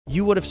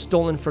you would have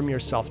stolen from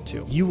yourself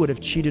too. You would have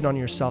cheated on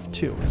yourself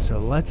too. So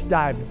let's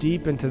dive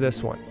deep into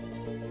this one.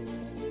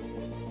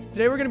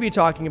 Today we're going to be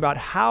talking about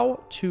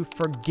how to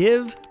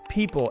forgive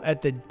people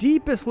at the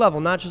deepest level,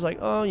 not just like,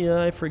 oh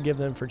yeah, I forgive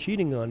them for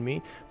cheating on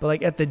me, but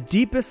like at the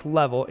deepest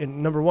level.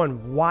 And number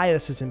one, why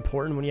this is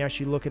important when you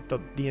actually look at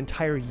the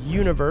entire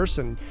universe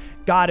and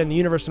God and the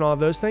universe and all of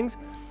those things.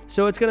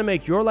 So it's going to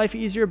make your life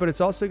easier, but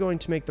it's also going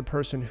to make the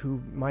person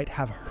who might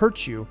have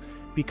hurt you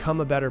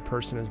become a better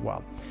person as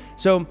well.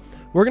 So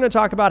we're going to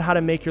talk about how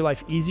to make your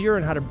life easier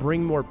and how to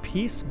bring more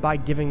peace by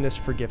giving this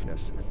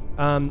forgiveness.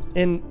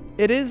 And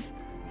it is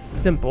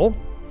simple,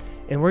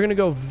 and we're going to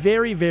go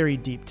very, very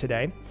deep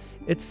today.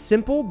 It's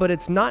simple, but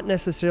it's not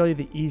necessarily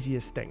the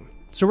easiest thing.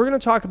 So we're going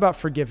to talk about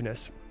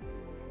forgiveness.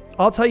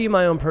 I'll tell you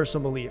my own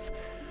personal belief.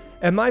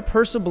 And my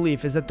personal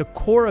belief is that the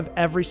core of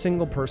every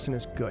single person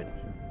is good.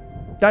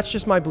 That's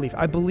just my belief.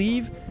 I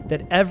believe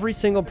that every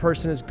single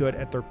person is good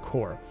at their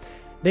core.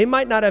 They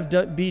might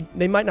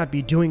not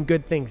be doing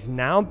good things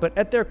now, but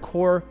at their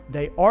core,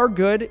 they are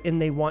good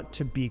and they want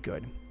to be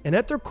good. And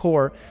at their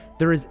core,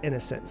 there is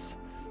innocence.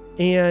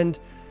 And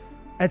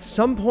at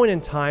some point in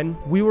time,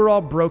 we were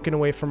all broken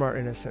away from our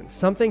innocence.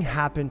 Something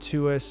happened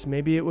to us.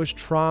 Maybe it was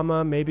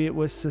trauma. Maybe it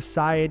was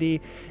society.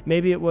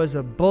 Maybe it was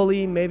a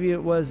bully. Maybe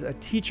it was a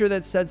teacher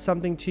that said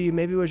something to you.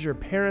 Maybe it was your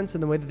parents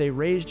and the way that they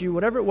raised you.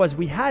 Whatever it was,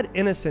 we had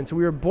innocence.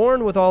 We were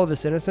born with all of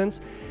this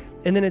innocence.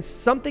 And then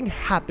something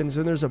happens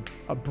and there's a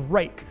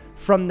break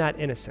from that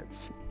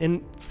innocence.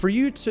 And for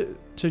you to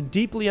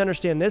deeply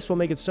understand this will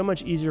make it so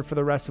much easier for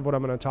the rest of what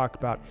I'm going to talk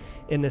about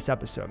in this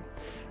episode.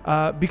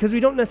 Because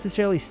we don't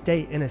necessarily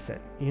stay innocent.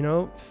 You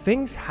know,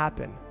 things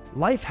happen,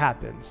 life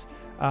happens,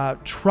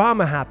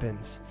 trauma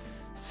happens,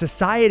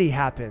 society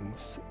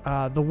happens,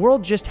 the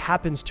world just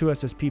happens to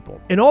us as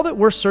people. And all that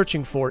we're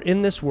searching for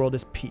in this world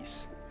is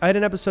peace. I had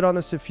an episode on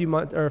this a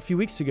few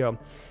weeks ago,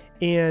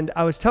 and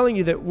I was telling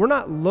you that we're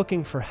not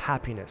looking for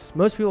happiness.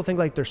 Most people think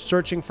like they're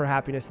searching for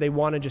happiness. They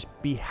want to just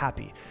be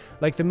happy.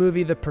 Like the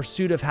movie, The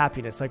Pursuit of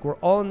Happiness. Like we're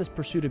all in this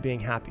pursuit of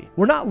being happy.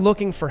 We're not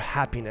looking for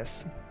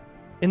happiness.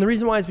 And the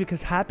reason why is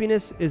because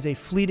happiness is a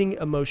fleeting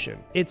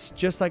emotion. It's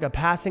just like a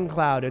passing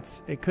cloud.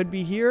 It could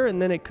be here and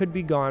then it could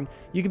be gone.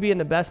 You could be in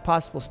the best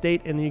possible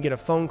state and then you get a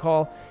phone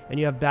call and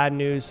you have bad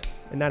news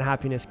and that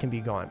happiness can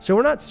be gone. So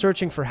we're not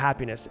searching for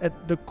happiness.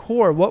 At the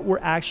core, what we're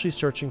actually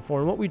searching for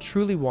and what we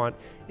truly want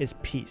is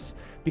peace.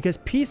 Because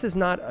peace is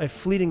not a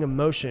fleeting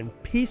emotion.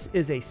 Peace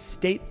is a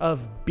state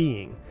of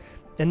being.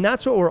 And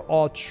that's what we're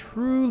all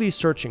truly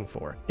searching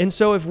for. And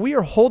so if we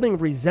are holding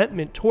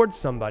resentment towards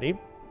somebody,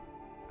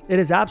 it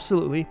is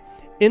absolutely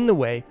in the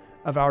way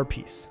of our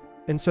peace.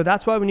 And so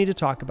that's why we need to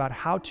talk about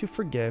how to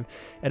forgive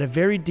at a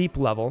very deep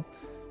level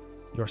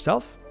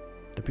yourself,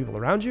 the people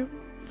around you,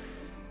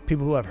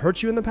 people who have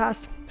hurt you in the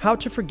past, how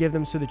to forgive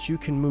them so that you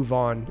can move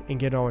on and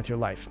get on with your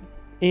life.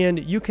 And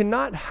you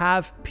cannot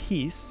have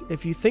peace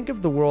if you think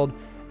of the world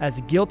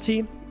as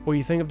guilty or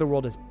you think of the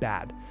world as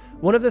bad.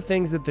 One of the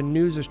things that the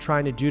news is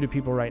trying to do to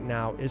people right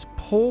now is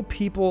pull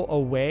people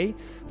away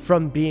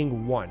from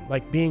being one,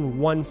 like being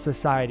one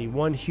society,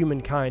 one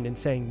humankind, and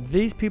saying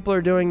these people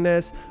are doing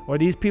this or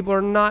these people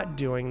are not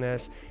doing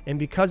this. And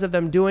because of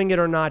them doing it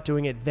or not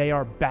doing it, they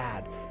are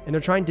bad. And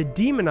they're trying to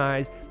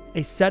demonize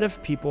a set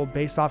of people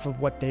based off of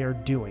what they are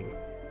doing.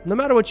 No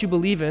matter what you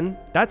believe in,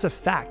 that's a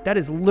fact. That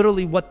is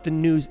literally what the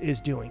news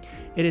is doing.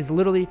 It is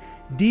literally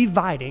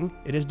dividing.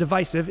 It is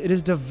divisive. It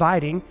is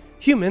dividing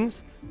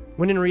humans,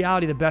 when in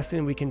reality, the best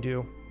thing we can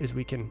do is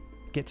we can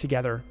get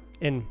together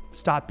and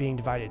stop being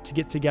divided, to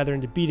get together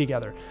and to be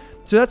together.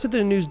 So that's what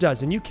the news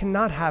does. And you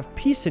cannot have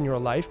peace in your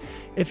life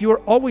if you are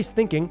always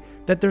thinking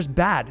that there's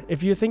bad.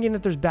 If you're thinking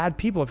that there's bad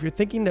people, if you're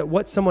thinking that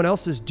what someone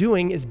else is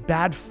doing is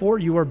bad for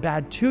you or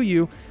bad to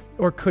you,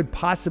 or could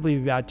possibly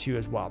be bad to you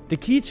as well. The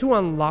key to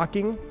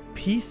unlocking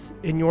peace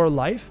in your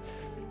life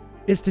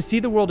is to see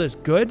the world as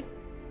good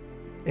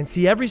and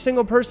see every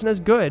single person as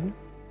good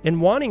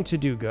and wanting to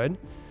do good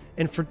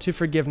and to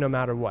forgive no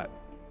matter what.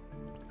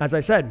 As I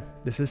said,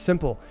 this is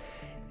simple.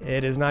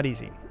 It is not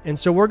easy. And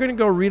so we're going to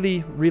go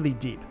really, really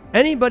deep.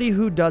 Anybody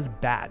who does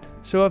bad.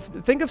 So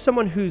think of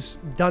someone who's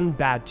done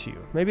bad to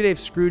you. Maybe they've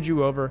screwed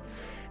you over.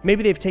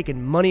 Maybe they've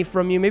taken money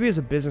from you. Maybe it's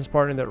a business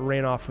partner that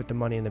ran off with the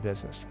money in the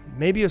business.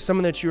 Maybe it's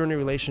someone that you were in a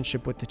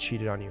relationship with that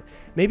cheated on you.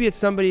 Maybe it's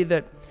somebody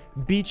that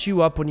beat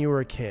you up when you were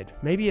a kid.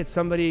 Maybe it's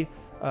somebody,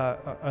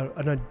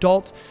 an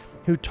adult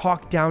who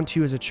talked down to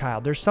you as a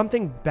child. There's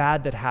something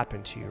bad that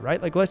happened to you,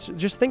 right? Like let's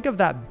just think of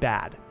that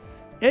bad.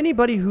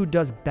 Anybody who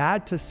does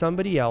bad to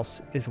somebody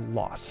else is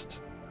lost.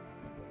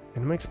 And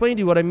I'm going to explain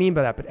to you what I mean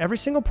by that. But every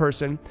single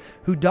person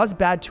who does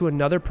bad to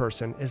another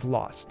person is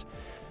lost.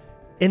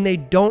 And they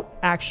don't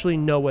actually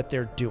know what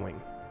they're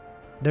doing.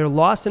 They're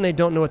lost and they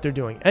don't know what they're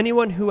doing.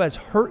 Anyone who has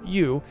hurt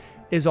you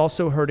is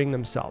also hurting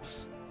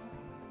themselves.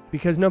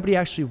 Because nobody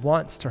actually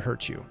wants to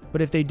hurt you.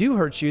 But if they do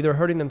hurt you, they're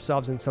hurting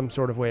themselves in some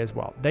sort of way as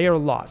well. They are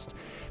lost.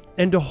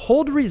 And to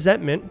hold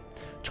resentment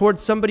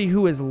towards somebody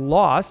who is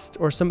lost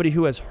or somebody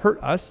who has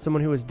hurt us,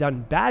 someone who has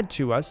done bad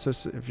to us. So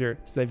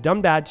they've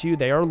done bad to you,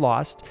 they are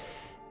lost,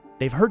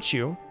 they've hurt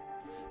you.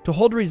 To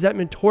hold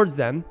resentment towards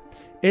them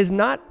is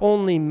not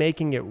only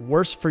making it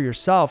worse for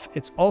yourself,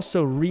 it's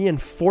also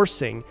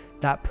reinforcing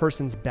that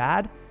person's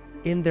bad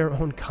in their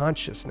own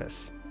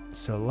consciousness.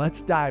 So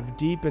let's dive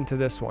deep into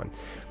this one.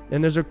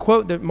 And there's a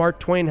quote that Mark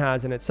Twain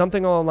has, and it's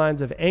something along the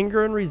lines of,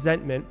 anger and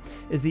resentment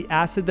is the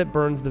acid that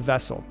burns the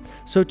vessel.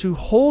 So to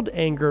hold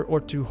anger or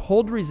to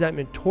hold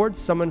resentment towards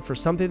someone for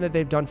something that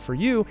they've done for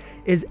you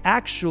is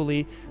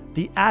actually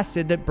the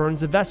acid that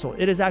burns the vessel.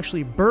 It is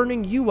actually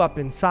burning you up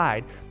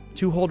inside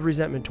to hold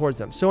resentment towards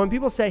them. So when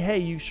people say, hey,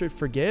 you should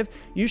forgive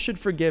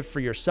for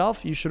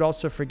yourself. You should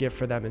also forgive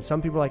for them. And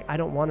some people are like, I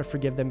don't want to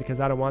forgive them because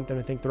I don't want them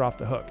to think they're off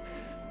the hook.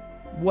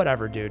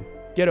 Whatever, dude.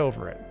 Get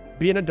over it.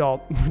 Be an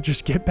adult.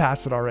 Just get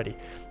past it already.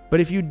 But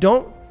if you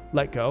don't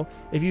let go,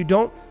 if you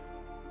don't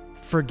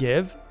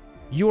forgive,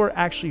 you are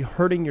actually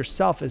hurting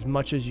yourself as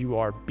much as you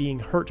are being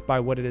hurt by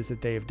what it is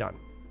that they have done.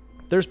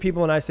 There's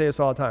people, and I say this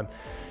all the time,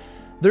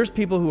 there's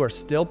people who are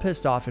still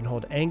pissed off and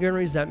hold anger and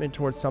resentment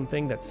towards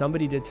something that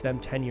somebody did to them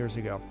 10 years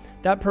ago.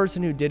 That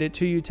person who did it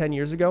to you 10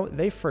 years ago,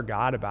 they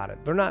forgot about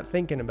it. They're not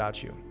thinking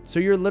about you. So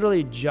you're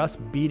literally just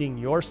beating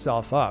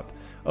yourself up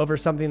over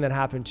something that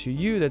happened to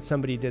you that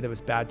somebody did that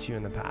was bad to you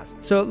in the past.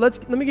 So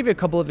let me give you a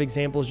couple of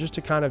examples just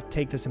to kind of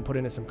take this and put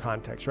into some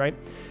context, right?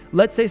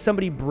 Let's say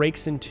somebody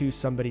breaks into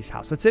somebody's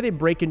house. Let's say they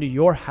break into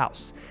your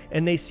house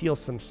and they steal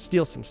some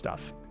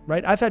stuff.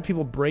 Right? I've had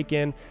people break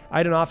in. I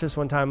had an office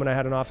one time when I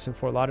had an office in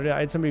Fort Lauderdale. I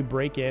had somebody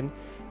break in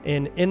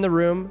the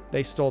room.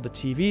 They stole the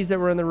TVs that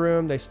were in the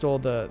room. They stole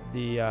the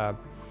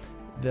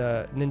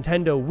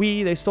Nintendo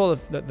Wii. They stole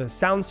the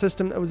sound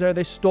system that was there.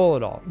 They stole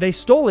it all. They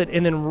stole it.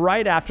 And then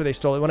right after they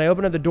stole it, when I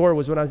opened up the door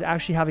was when I was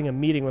actually having a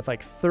meeting with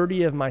like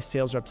 30 of my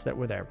sales reps that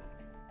were there.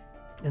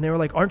 And they were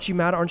like, aren't you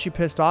mad? Aren't you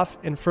pissed off?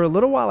 And for a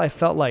little while, I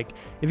felt like,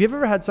 if you've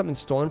ever had something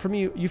stolen from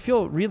you, you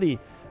feel really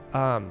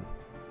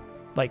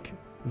like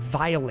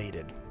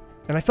violated.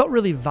 And I felt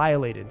really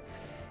violated.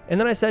 And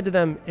then I said to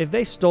them, if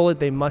they stole it,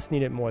 they must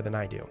need it more than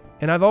I do.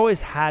 And I've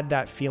always had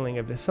that feeling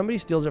of if somebody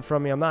steals it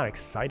from me, I'm not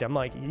excited. I'm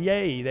like,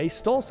 yay, they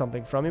stole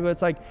something from me. But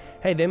it's like,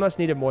 hey, they must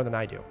need it more than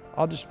I do.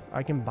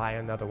 I can buy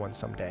another one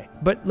someday.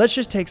 But let's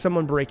just take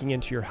someone breaking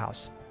into your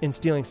house and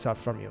stealing stuff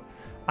from you.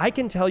 I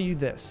can tell you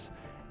this,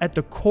 at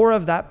the core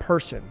of that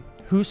person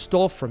who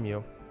stole from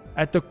you,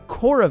 at the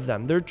core of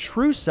them, their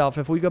true self,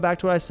 if we go back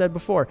to what I said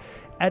before,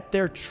 at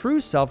their true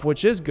self,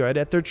 which is good,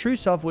 at their true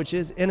self, which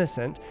is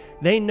innocent,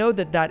 they know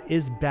that that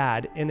is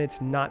bad and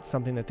it's not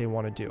something that they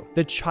want to do.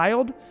 The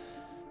child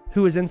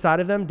who is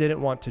inside of them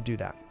didn't want to do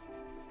that.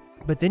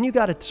 But then you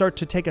got to start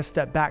to take a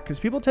step back because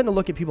people tend to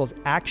look at people's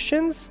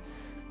actions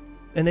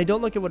and they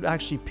don't look at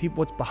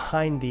what's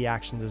behind the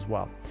actions as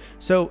well.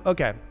 So,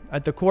 okay,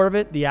 at the core of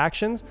it, the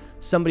actions,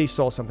 somebody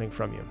stole something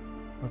from you,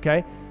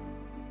 okay?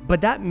 But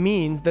that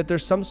means that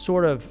there's some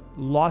sort of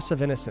loss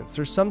of innocence.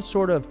 There's some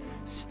sort of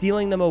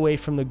stealing them away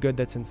from the good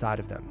that's inside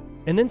of them.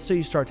 And then so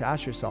you start to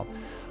ask yourself,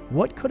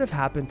 what could have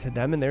happened to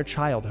them in their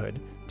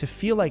childhood to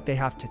feel like they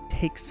have to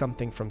take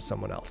something from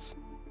someone else?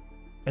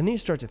 And then you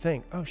start to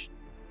think, oh,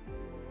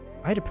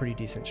 I had a pretty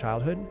decent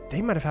childhood.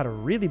 They might have had a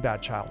really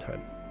bad childhood.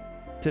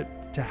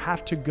 To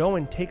have to go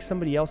and take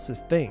somebody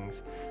else's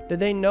things that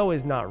they know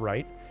is not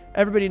right.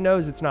 Everybody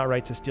knows it's not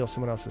right to steal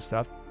someone else's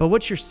stuff. But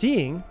what you're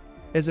seeing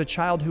is a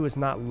child who is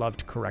not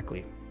loved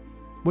correctly.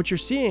 What you're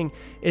seeing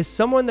is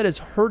someone that is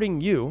hurting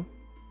you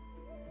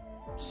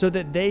so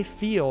that they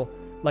feel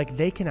like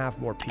they can have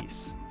more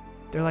peace.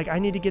 They're like, I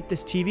need to get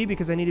this TV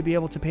because I need to be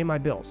able to pay my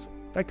bills.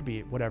 That could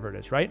be whatever it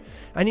is, right?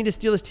 I need to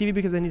steal this TV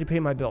because I need to pay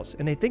my bills.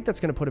 And they think that's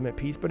going to put them at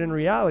peace, but in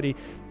reality,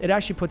 it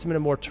actually puts them in a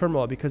more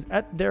turmoil because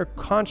at their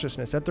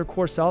consciousness, at their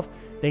core self,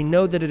 they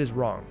know that it is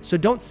wrong. So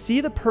don't see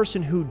the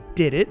person who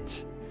did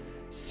it.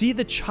 See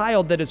the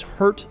child that is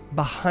hurt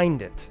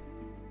behind it.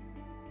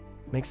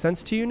 Makes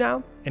sense to you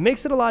now? It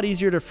makes it a lot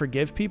easier to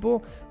forgive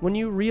people when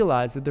you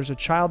realize that there's a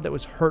child that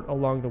was hurt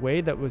along the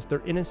way, that was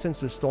their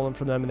innocence was stolen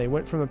from them, and they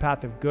went from a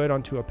path of good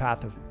onto a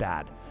path of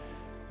bad.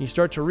 You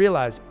start to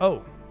realize,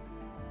 oh,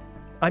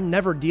 I'm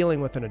never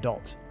dealing with an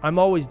adult. I'm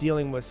always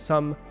dealing with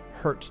some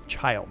hurt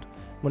child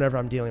whenever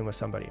I'm dealing with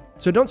somebody.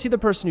 So don't see the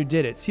person who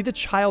did it. See the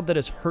child that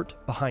is hurt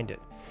behind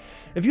it.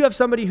 If you have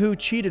somebody who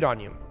cheated on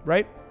you,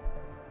 right?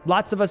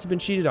 Lots of us have been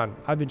cheated on.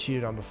 I've been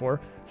cheated on before.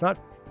 It's not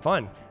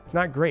fun. It's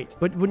not great.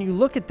 But when you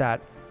look at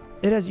that,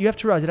 you have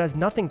to realize it has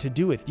nothing to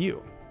do with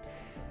you.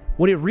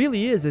 What it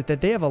really is that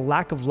they have a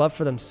lack of love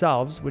for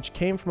themselves, which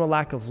came from a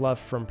lack of love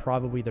from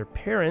probably their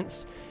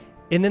parents,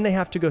 and then they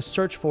have to go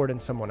search for it in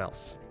someone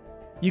else.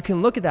 You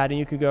can look at that and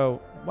you could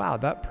go, wow,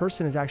 that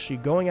person is actually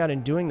going out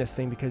and doing this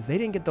thing because they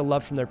didn't get the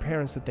love from their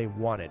parents that they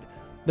wanted.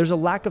 There's a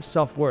lack of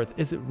self-worth.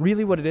 Is it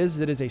really what it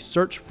is? It is a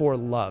search for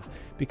love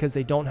because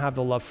they don't have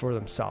the love for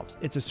themselves.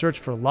 It's a search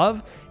for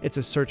love. It's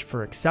a search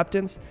for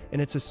acceptance.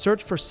 And it's a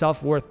search for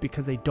self-worth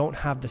because they don't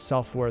have the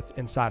self-worth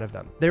inside of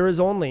them. There is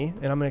only,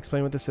 and I'm going to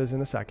explain what this is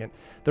in a second,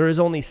 there is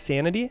only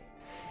sanity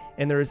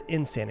and there is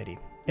insanity.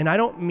 And I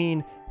don't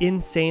mean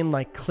insane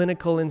like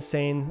clinical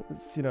insane,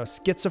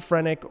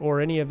 schizophrenic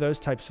or any of those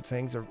types of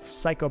things or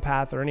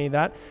psychopath or any of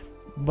that.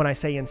 when I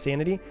say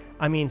insanity,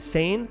 I mean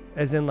sane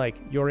as in like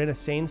you're in a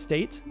sane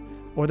state,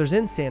 or there's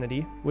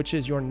insanity, which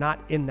is you're not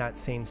in that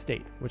sane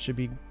state, which would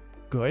be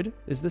good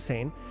is the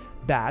sane,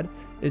 bad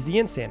is the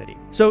insanity.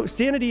 So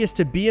sanity is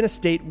to be in a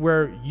state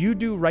where you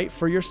do right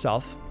for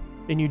yourself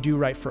and you do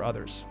right for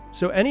others.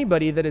 So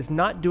anybody that is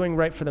not doing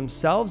right for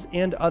themselves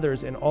and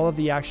others in all of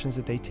the actions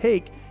that they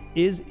take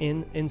is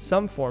in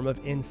some form of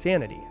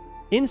insanity.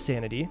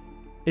 Insanity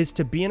is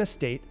to be in a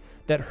state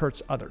that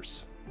hurts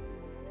others.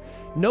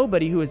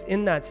 Nobody who is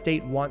in that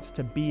state wants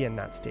to be in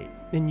that state.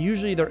 And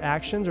usually their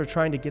actions are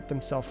trying to get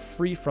themselves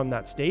free from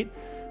that state.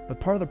 But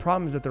part of the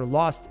problem is that they're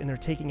lost and they're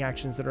taking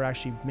actions that are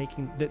actually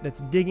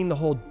that's digging the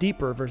hole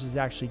deeper versus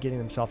actually getting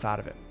themselves out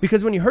of it.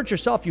 Because when you hurt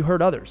yourself, you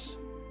hurt others.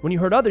 When you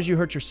hurt others, you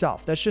hurt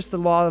yourself. That's just the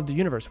law of the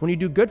universe. When you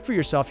do good for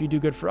yourself, you do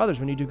good for others.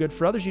 When you do good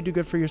for others, you do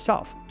good for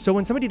yourself. So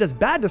when somebody does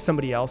bad to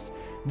somebody else,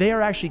 they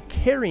are actually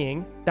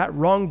carrying that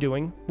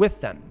wrongdoing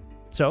with them.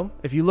 So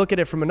if you look at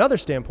it from another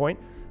standpoint,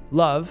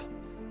 love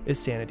is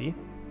sanity.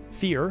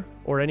 Fear,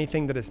 or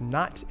anything that is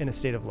not in a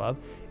state of love,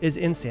 is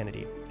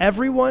insanity.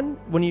 Everyone,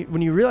 when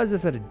you realize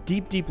this at a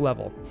deep, deep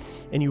level,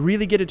 and you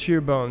really get it to your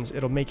bones,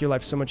 it'll make your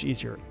life so much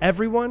easier.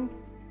 Everyone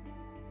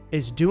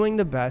is doing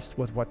the best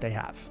with what they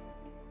have.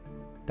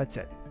 That's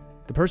it.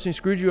 The person who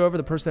screwed you over,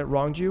 the person that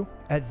wronged you,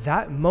 at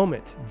that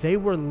moment, they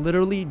were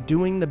literally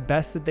doing the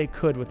best that they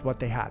could with what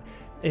they had.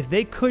 If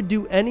they could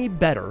do any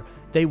better,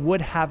 they would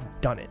have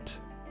done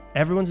it.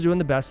 Everyone's doing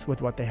the best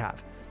with what they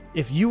have.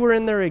 If you were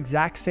in their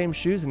exact same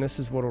shoes, and this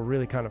is what will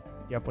really kind of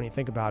up when you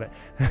think about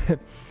it,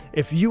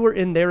 if you were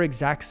in their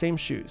exact same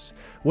shoes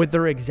with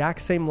their exact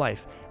same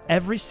life,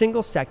 every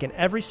single second,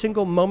 every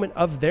single moment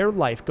of their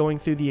life going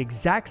through the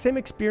exact same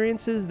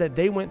experiences that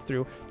they went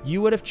through,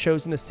 you would have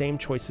chosen the same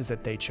choices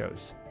that they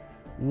chose.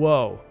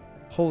 Whoa,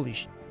 holy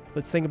shit.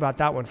 Let's think about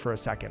that one for a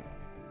second.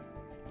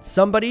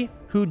 Somebody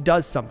who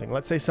does something,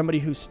 let's say somebody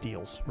who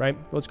steals, right?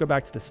 Let's go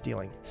back to the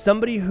stealing.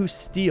 Somebody who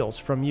steals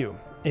from you.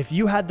 If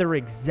you had their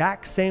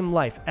exact same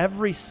life,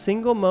 every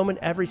single moment,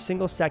 every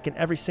single second,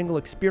 every single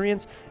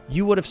experience,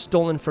 you would have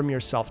stolen from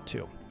yourself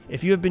too.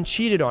 If you have been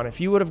cheated on,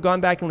 if you would have gone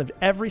back and lived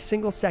every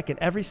single second,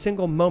 every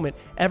single moment,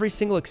 every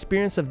single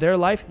experience of their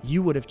life,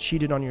 you would have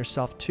cheated on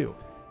yourself too.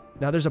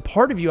 Now, there's a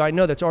part of you I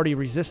know that's already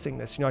resisting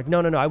this. You're like,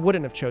 no, I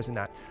wouldn't have chosen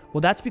that.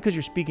 Well, that's because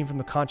you're speaking from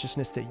the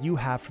consciousness that you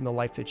have from the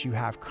life that you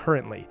have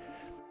currently.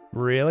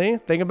 Really?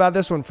 Think about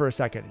this one for a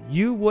second.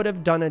 You would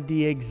have done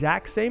the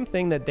exact same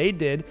thing that they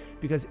did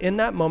because in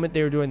that moment,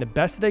 they were doing the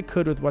best they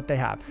could with what they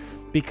have.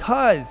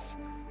 Because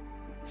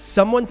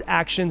someone's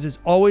actions is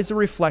always a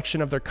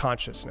reflection of their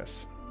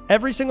consciousness.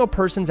 Every single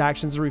person's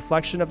actions is a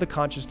reflection of the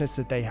consciousness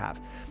that they have.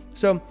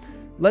 So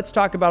let's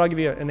talk about, I'll give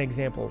you an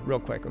example real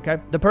quick, okay?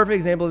 The perfect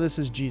example of this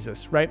is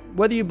Jesus, right?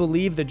 Whether you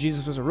believe that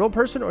Jesus was a real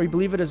person or you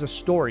believe it as a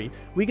story,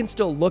 we can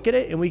still look at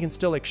it and we can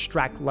still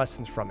extract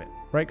lessons from it,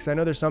 right? Because I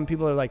know there's some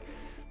people that are like,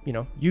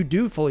 you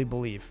do fully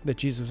believe that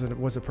Jesus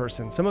was a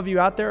person. Some of you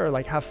out there are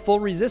like have full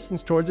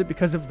resistance towards it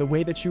because of the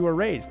way that you were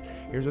raised.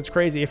 Here's what's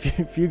crazy.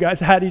 If you guys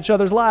had each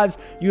other's lives,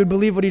 you would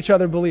believe what each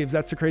other believes.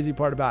 That's the crazy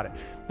part about it.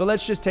 But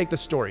let's just take the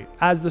story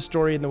as the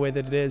story in the way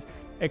that it is,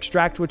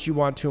 extract what you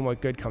want to and what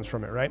good comes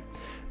from it, right?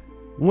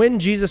 When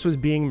Jesus was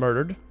being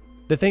murdered,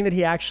 the thing that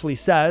he actually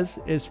says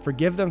is,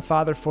 "Forgive them,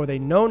 Father, for they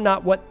know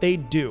not what they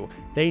do."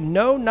 They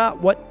know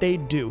not what they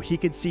do. He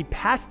could see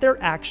past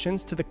their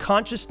actions to the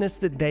consciousness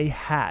that they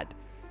had.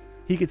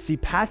 He could see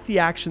past the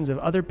actions of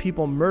other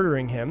people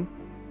murdering him,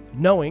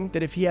 knowing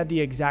that if he had the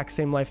exact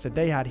same life that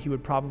they had, he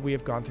would probably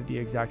have gone through the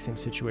exact same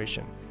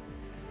situation.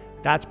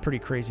 That's pretty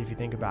crazy if you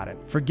think about it.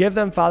 Forgive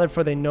them, Father,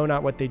 for they know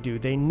not what they do.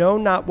 They know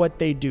not what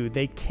they do.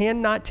 They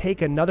cannot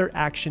take another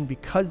action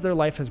because their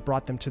life has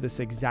brought them to this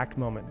exact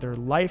moment. Their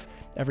life,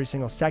 every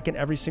single second,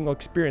 every single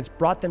experience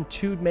brought them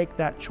to make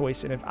that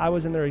choice. And if I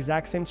was in their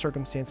exact same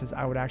circumstances,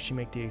 I would actually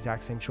make the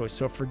exact same choice.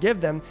 So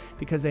forgive them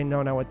because they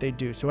know not what they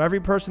do. So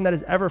every person that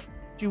has ever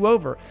f***ed you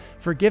over,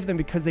 forgive them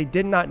because they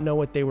did not know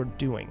what they were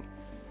doing.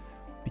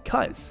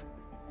 Because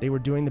they were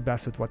doing the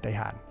best with what they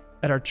had.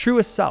 At our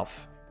truest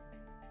self,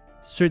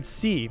 should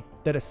see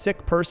that a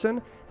sick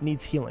person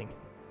needs healing.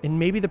 And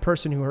maybe the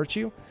person who hurt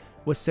you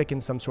was sick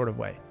in some sort of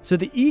way. So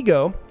the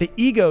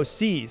ego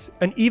sees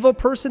an evil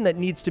person that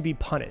needs to be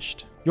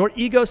punished. Your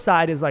ego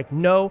side is like,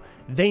 no,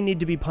 they need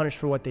to be punished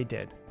for what they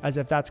did, as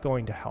if that's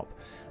going to help,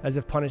 as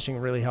if punishing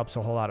really helps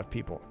a whole lot of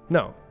people.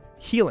 No,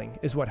 healing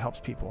is what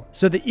helps people.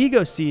 So the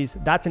ego sees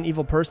that's an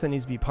evil person that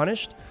needs to be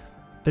punished.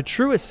 The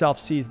truest self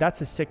sees that's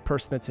a sick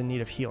person that's in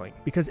need of healing,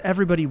 because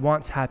everybody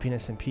wants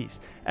happiness and peace.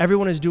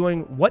 Everyone is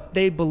doing what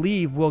they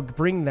believe will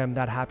bring them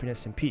that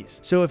happiness and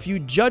peace. So if you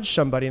judge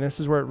somebody, and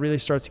this is where it really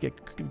starts to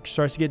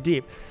get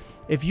deep,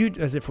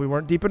 as if we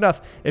weren't deep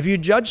enough, if you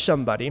judge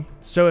somebody,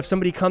 so if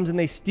somebody comes and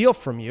they steal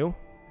from you,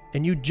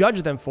 and you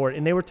judge them for it,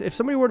 and if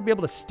somebody were to be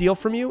able to steal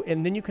from you,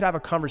 and then you could have a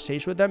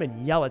conversation with them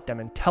and yell at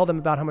them and tell them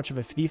about how much of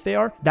a thief they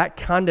are, that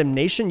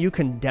condemnation, you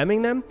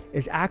condemning them,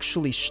 is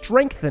actually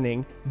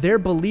strengthening their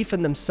belief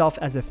in themselves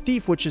as a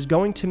thief, which is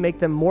going to make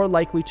them more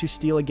likely to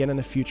steal again in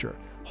the future.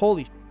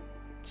 Holy,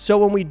 So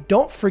when we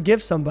don't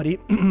forgive somebody,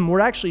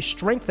 we're actually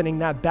strengthening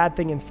that bad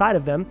thing inside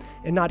of them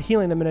and not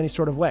healing them in any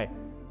sort of way.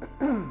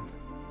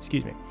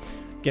 Excuse me.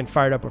 Getting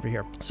fired up over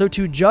here. So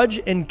to judge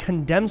and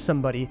condemn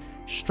somebody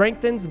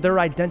strengthens their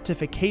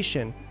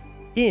identification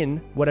in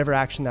whatever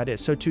action that is.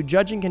 So to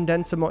judge and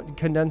condemn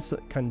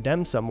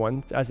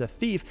someone as a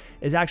thief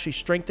is actually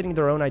strengthening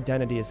their own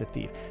identity as a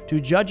thief. To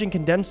judge and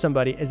condemn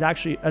somebody is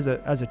actually, as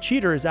a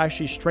cheater, is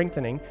actually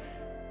strengthening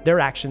their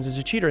actions as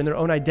a cheater and their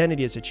own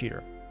identity as a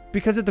cheater.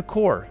 Because at the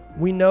core,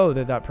 we know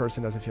that that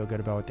person doesn't feel good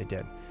about what they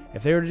did.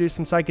 If they were to do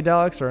some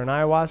psychedelics or an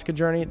ayahuasca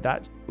journey,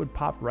 that would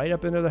pop right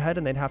up into their head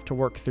and they'd have to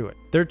work through it.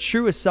 Their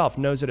truest self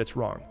knows that it's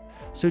wrong.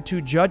 So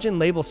to judge and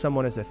label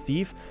someone as a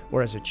thief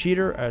or as a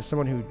cheater, or as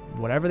someone who,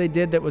 whatever they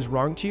did that was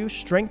wrong to you,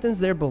 strengthens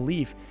their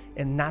belief,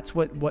 and that's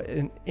what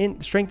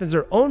strengthens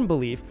their own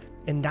belief,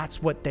 and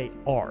that's what they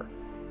are.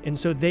 And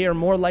so they are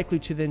more likely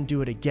to then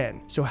do it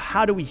again. So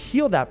how do we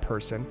heal that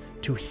person?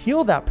 To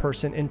heal that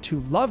person and to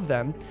love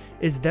them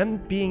is them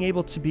being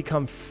able to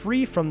become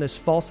free from this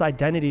false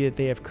identity that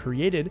they have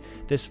created,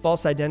 this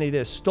false identity that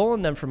has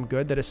stolen them from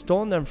good, that has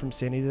stolen them from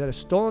sanity, that has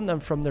stolen them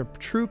from their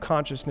true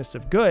consciousness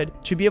of good.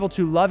 To be able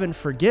to love and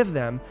forgive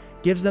them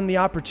gives them the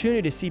opportunity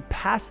to see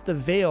past the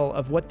veil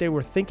of what they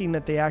were thinking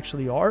that they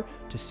actually are,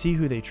 to see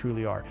who they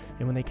truly are.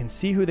 And when they can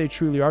see who they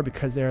truly are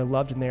because they are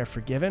loved and they are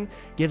forgiven,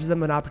 gives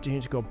them an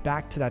opportunity to go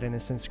back to that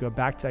innocence, to go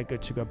back to that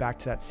good, to go back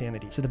to that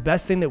sanity. So the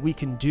best thing that we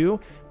can do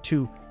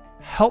to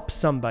help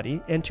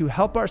somebody and to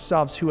help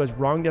ourselves who has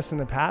wronged us in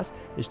the past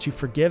is to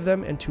forgive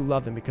them and to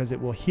love them, because it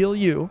will heal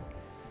you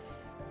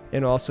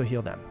and also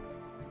heal them.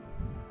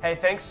 Hey,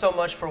 thanks so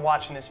much for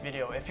watching this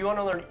video. If you want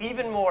to learn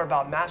even more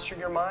about mastering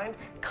your mind,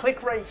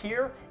 click right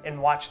here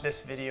and watch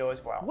this video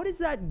as well. What is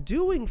that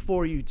doing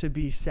for you to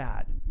be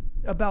sad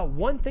about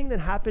one thing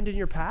that happened in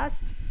your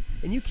past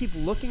and you keep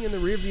looking in the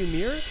rearview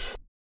mirror